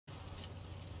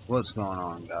What's going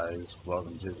on, guys?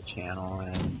 Welcome to the channel,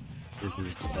 and this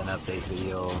is an update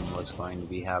video on what's going to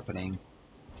be happening.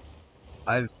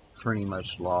 I've pretty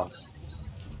much lost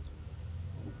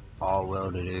all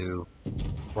will to do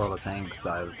World of Tanks.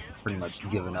 I've pretty much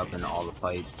given up in all the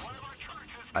fights.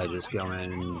 I just go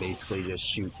in and basically just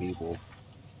shoot people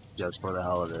just for the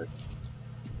hell of it.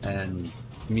 And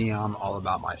me, I'm all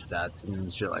about my stats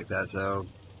and shit like that, so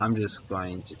I'm just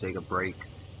going to take a break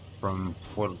from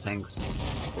World of Tanks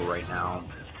for right now,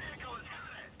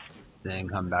 then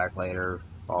come back later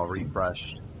all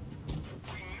refreshed.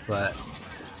 But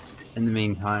in the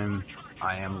meantime,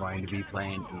 I am going to be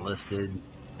playing Enlisted,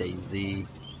 DayZ,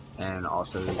 and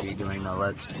also be doing a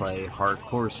Let's Play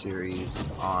Hardcore series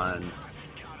on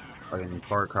fucking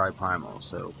Far Cry Primal,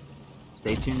 so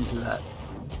stay tuned for that.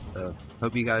 So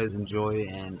hope you guys enjoy,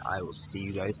 and I will see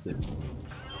you guys soon.